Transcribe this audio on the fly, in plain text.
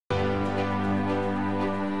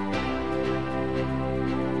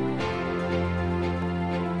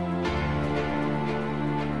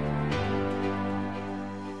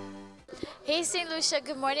Hey St. Lucia,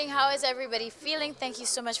 good morning. How is everybody feeling? Thank you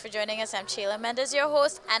so much for joining us. I'm Chayla Mendez, your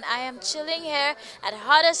host, and I am chilling here at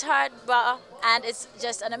Hottest Heart Bar, and it's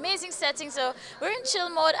just an amazing setting. So we're in chill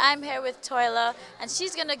mode. I'm here with Toyla, and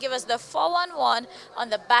she's gonna give us the 411 on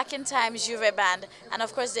the Back in Time Juve band. And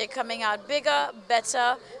of course, they're coming out bigger,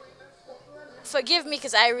 better. Forgive me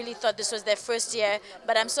because I really thought this was their first year,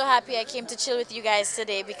 but I'm so happy I came to chill with you guys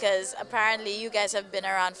today because apparently you guys have been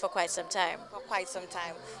around for quite some time. For quite some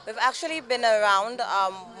time. We've actually been around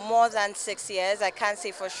more than 6 years. I can't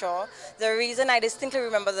say for sure. The reason I distinctly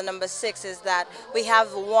remember the number six is that we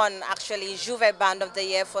have won actually Juve Band of the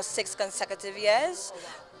Year for 6 consecutive years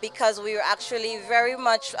because we were actually very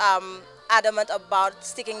much adamant about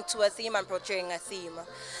sticking to a theme and portraying a theme.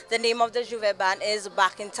 The name of the Juve Band is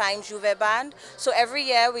Back in Time Juve Band. So every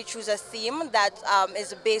year we choose a theme that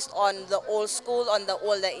is based on the old school, on the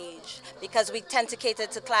older age, because we tend to cater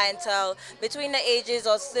to clientele between the ages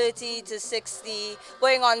of 30 to 60,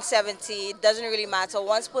 going on 70. It doesn't really matter.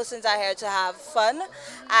 Once persons are here to have fun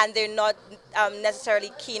and they're not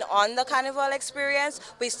necessarily keen on the carnival experience,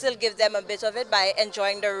 we still give them a bit of it by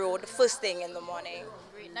enjoying the road first thing in the morning.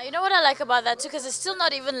 Now, you know what I like about that too, because it's still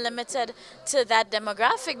not even limited to that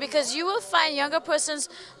demographic, because you will find younger persons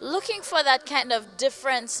looking for that kind of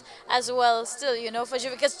difference as well, still, for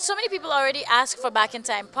Juve, because so many people already ask for back in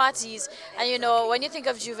time parties, and when you think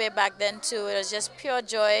of Juve back then too, it was just pure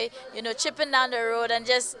joy, chipping down the road and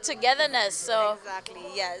just togetherness. So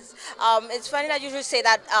Exactly, yes. It's funny that you should say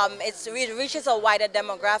that it reaches a wider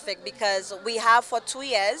demographic because we have for 2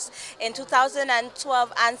 years, in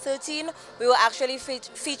 2012 and 13, we were actually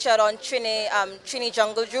featured on Trini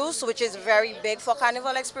Jungle Juice, which is very big for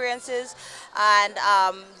carnival experiences, and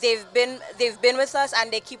they've been with us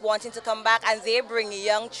and they keep wanting to come back, and they bring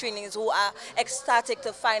young Trinis who are ecstatic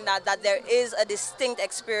to find out that there is a distinct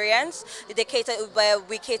experience. Where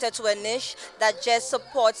we cater to a niche that just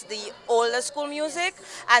supports the older school music,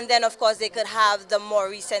 and then of course they could have the more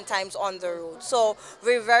recent times on the road. So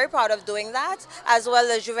we're very proud of doing that. As well,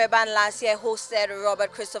 the Juve Band last year hosted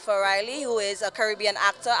Robert Christopher Riley, who is a Caribbean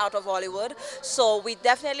actor out of Hollywood. So we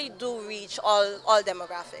definitely do reach all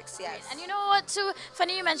demographics, yes. And you know what too?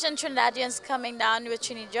 Funny you mentioned Trinidadians coming down with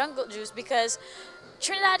Trini Jungle Juice, because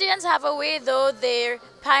Trinidadians have a way, though they're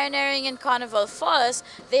pioneering in carnival for us,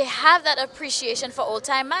 they have that appreciation for old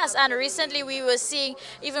time mass. And recently we were seeing,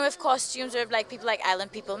 even with costumes with like people like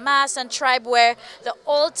Island People Mass and Tribe, where the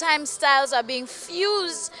old time styles are being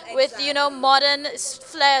fused with modern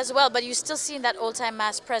flair as well, but you're still seeing that old time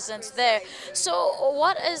mass presence there. So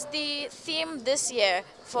what is the theme this year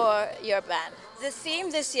for your band? The theme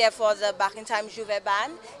this year for the Back in Time Juve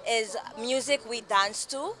Band is music we dance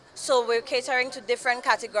to. So we're catering to different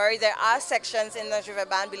categories. There are sections in the Juve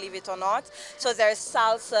Band, believe it or not. So there's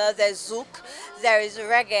salsa, there's zouk, there is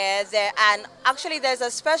reggae, and actually there's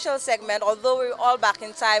a special segment, although we're all back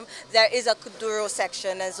in time, there is a kuduro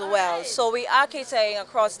section as well. Right. So we are catering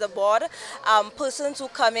across the board. Persons who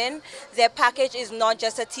come in, their package is not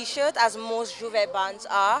just a t-shirt, as most Juve bands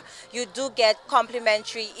are. You do get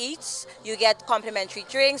complimentary eats, you get complimentary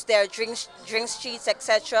drinks, there are drink sheets,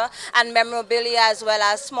 etc., and memorabilia, as well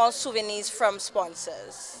as small souvenirs from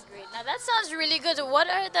sponsors. Great. Now that sounds really good. What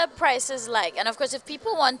are the prices like? And of course, if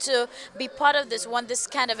people want to be part of this, want this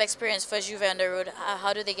kind of experience for Juve on the road,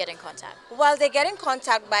 how do they get in contact? Well, they get in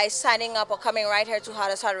contact by signing up or coming right here to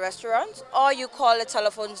Hottest Heart Restaurant, or you call the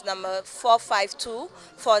telephone number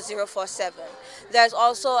 452-4047. There's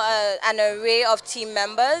also an array of team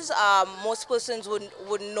members. Most persons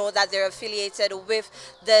would know that they're affiliated with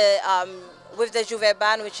the Juve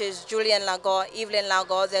Band, which is Julian Lagor, Evelyn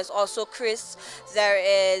Lagor. There's also Chris. There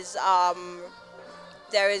is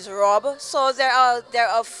Rob. So there are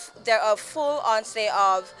full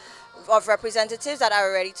ensemble of representatives that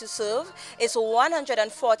are ready to serve. It's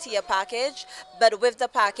 140 a package, but with the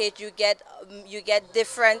package you get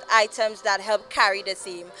different items that help carry the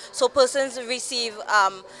theme. So persons receive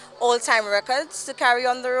old-time records to carry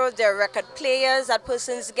on the road. There are record players that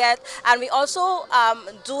persons get, and we also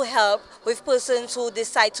do help with persons who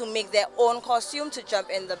decide to make their own costume to jump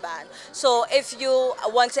in the band. So if you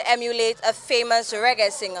want to emulate a famous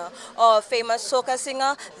reggae singer or a famous soca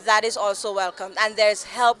singer, that is also welcome, and there's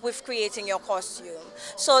help with creating your costume.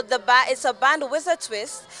 So it's a band with a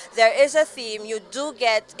twist. There is a theme. You do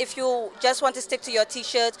get, if you just want to stick to your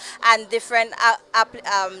t-shirt and different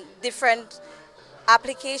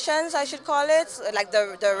applications, I should call it, like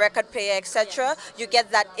the record player, etc. You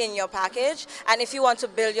get that in your package. And if you want to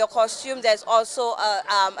build your costume, there's also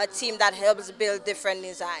a team that helps build different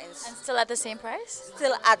designs. And still at the same price?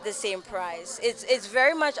 Still at the same price. It's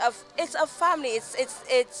very much it's a family.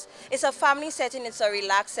 It's a family setting. It's a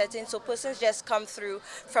relaxed setting. So persons just come through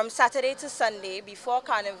from Saturday to Sunday before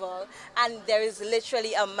Carnival, and there is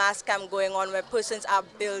literally a mass camp going on where persons are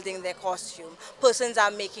building their costume. Persons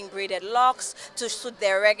are making braided locks to suit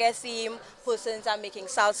their reggae theme. Persons are making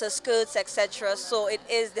salsa skirts, etc. So it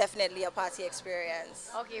is definitely a party experience.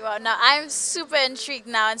 Okay, well, now I'm super intrigued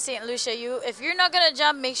now in St. Lucia. If you're not going to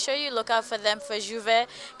jump, make sure you look out for them for J'ouvert,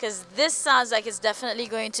 because this sounds like it's definitely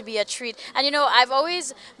going to be a treat. And you know, I've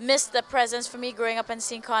always missed the presence for me growing up and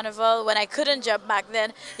seeing Carnival when I couldn't jump back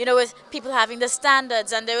then, you know, with people having the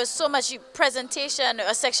standards and there was so much presentation.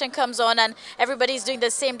 A section comes on and everybody's doing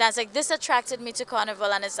the same dance. Like, this attracted me to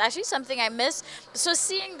Carnival, and it's actually something I miss. So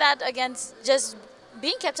seeing that against just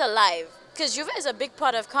being kept alive, because J'ouvert is a big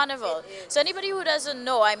part of Carnival. So anybody who doesn't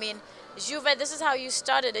know, I mean, J'ouvert, this is how you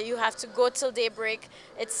started it. You have to go till daybreak.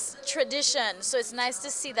 It's tradition. So it's nice to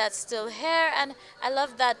see that still here, and I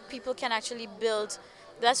love that people can actually build.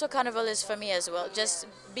 That's what Carnival is for me as well. Just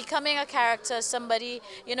becoming a character, somebody,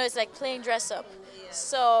 you know, it's like playing dress up.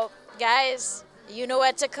 So guys, you know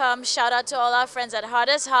where to come. Shout out to all our friends at Hard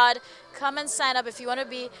as Hard. Come and sign up if you want to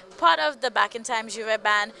be part of the Back in Time J'ouvert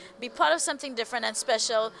band. Be part of something different and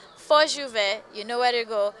special for J'ouvert. You know where to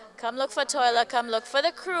go. Come look for Toiler. Come look for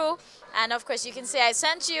the crew. And of course, you can say I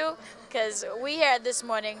sent you, because we here this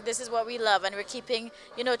morning, this is what we love, and we're keeping,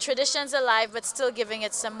 you know, traditions alive, but still giving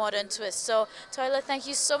it some modern twist. So, Toiler, thank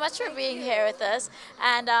you so much for being here with us.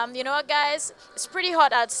 And you know what, guys? It's pretty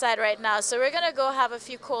hot outside right now, so we're going to go have a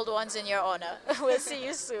few cold ones in your honor. We'll see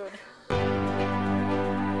you soon.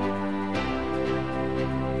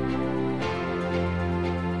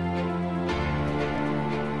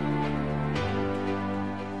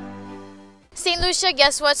 St. Lucia,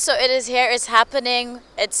 guess what? So it is here, it's happening.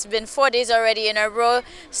 It's been 4 days already in a row.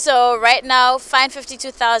 So right now, Fine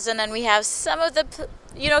 52,000, and we have some of the,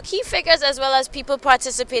 you know, key figures as well as people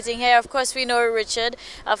participating here. Of course, we know Richard,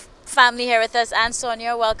 a family here with us, and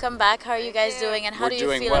Sonia. Welcome back. How are you guys doing, and how do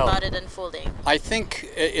you feel about it unfolding? I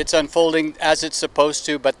think it's unfolding as it's supposed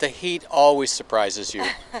to, but the heat always surprises you,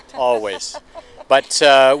 always. But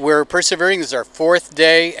we're persevering. This is our 4th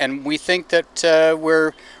day, and we think that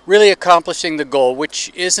we're really accomplishing the goal,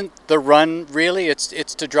 which isn't the run, really.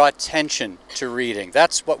 It's to draw attention to reading.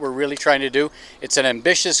 That's what we're really trying to do. It's an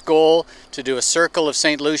ambitious goal to do a circle of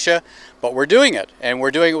St. Lucia, but we're doing it, and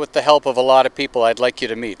we're doing it with the help of a lot of people I'd like you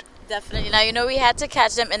to meet. Definitely. Now, you know, we had to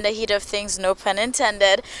catch them in the heat of things, no pun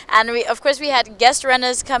intended. And of course, we had guest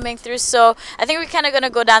runners coming through. So I think we're kind of going to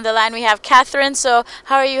go down the line. We have Catherine. So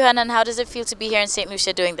how are you, Hannah, and how does it feel to be here in St.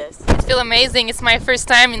 Lucia doing this? I feel amazing. It's my first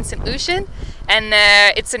time in St. Lucia, and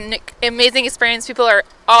it's an amazing experience. People are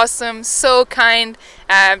awesome, so kind,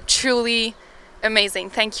 truly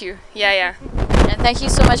amazing. Thank you. Yeah. And thank you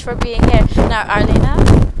so much for being here. Now, Arlena,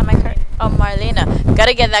 am I correct? Oh, Marlena.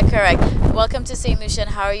 Gotta get that correct. Welcome to St. Lucia.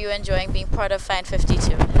 How are you enjoying being part of Fine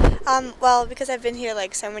 52? Well, because I've been here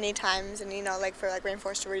like so many times, and you know, like for like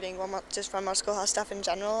Rainforest Reading, just from our schoolhouse stuff in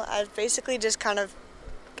general, I've basically just kind of,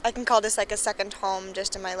 I can call this like a second home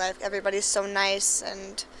just in my life. Everybody's so nice,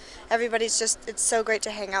 and everybody's just, it's so great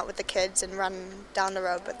to hang out with the kids and run down the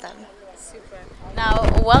road with them. Super. Now,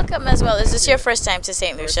 welcome as well. Is this your first time to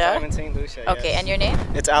St. Lucia? First time in St. Lucia, Okay, yes. And your name?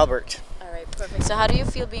 It's Albert. All right, perfect. So how do you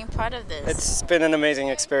feel being part of this? It's been an amazing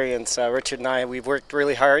experience. Richard and I, we've worked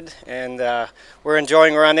really hard, and we're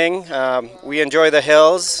enjoying running. We enjoy the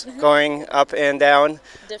hills, going up and down.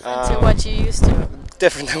 Different to what you used to.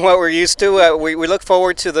 Different than what we're used to. We look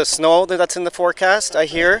forward to the snow that's in the forecast, I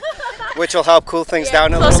hear, which will help cool things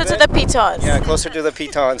down a little bit. Closer to the pitons. Yeah, closer to the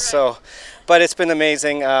pitons. So, but it's been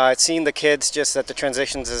amazing. Seeing the kids, just that the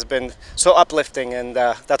transitions has been so uplifting, and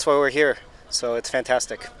that's why we're here. So it's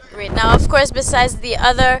fantastic. Great. Now, of course, besides the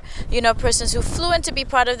other, you know, persons who flew in to be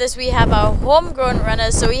part of this, we have our homegrown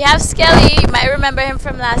runners. So we have Skelly. You might remember him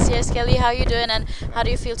from last year. Skelly, how are you doing, and how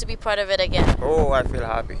do you feel to be part of it again? Oh, I feel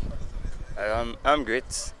happy. I'm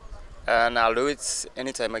great, and I'll do it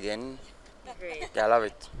anytime again. Great. Yeah, I love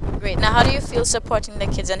it. Great. Now, how do you feel supporting the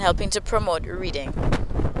kids and helping to promote reading?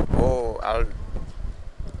 Oh,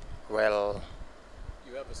 well.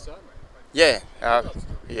 You have a son, right? Yeah,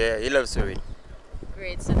 yeah, he loves to read.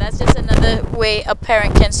 Great. So that's just another way a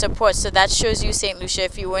parent can support. So that shows you, St. Lucia,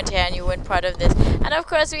 if you weren't here and you weren't part of this. And of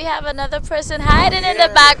course, we have another person hiding in the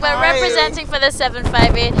back, but representing for the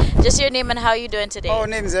 758. Just your name and how you doing today? Oh,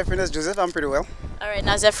 name is Zephrinus Joseph. I'm pretty well. All right.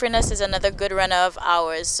 Now, Zephrinus is another good runner of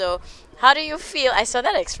ours. So How do you feel? I saw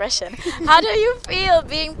that expression. How do you feel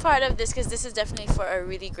being part of this? Because this is definitely for a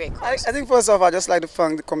really great cause. I think first off, I'd just like to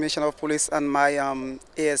thank the Commissioner of Police and my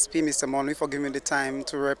ASP, Mr. Monley, for giving me the time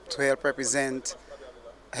to help represent,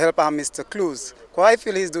 help our Mr. Clues. What I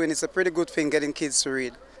feel he's doing is a pretty good thing, getting kids to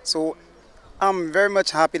read. So I'm very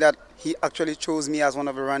much happy that he actually chose me as one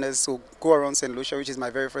of the runners to go around St. Lucia, which is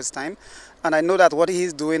my very first time. And I know that what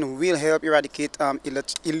he's doing will help eradicate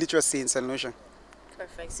illiteracy in St. Lucia.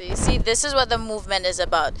 Perfect. So you see, this is what the movement is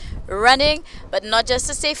about. Running, but not just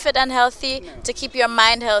to stay fit and healthy, to keep your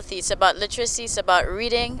mind healthy. It's about literacy, it's about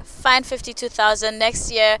reading. Find 52,000.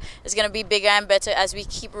 Next year is going to be bigger and better as we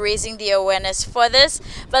keep raising the awareness for this.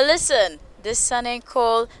 But listen, this sun ain't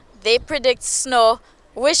cold. They predict snow.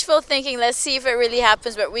 Wishful thinking. Let's see if it really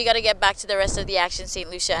happens. But we got to get back to the rest of the action, St.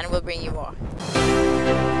 Lucia, and we'll bring you more.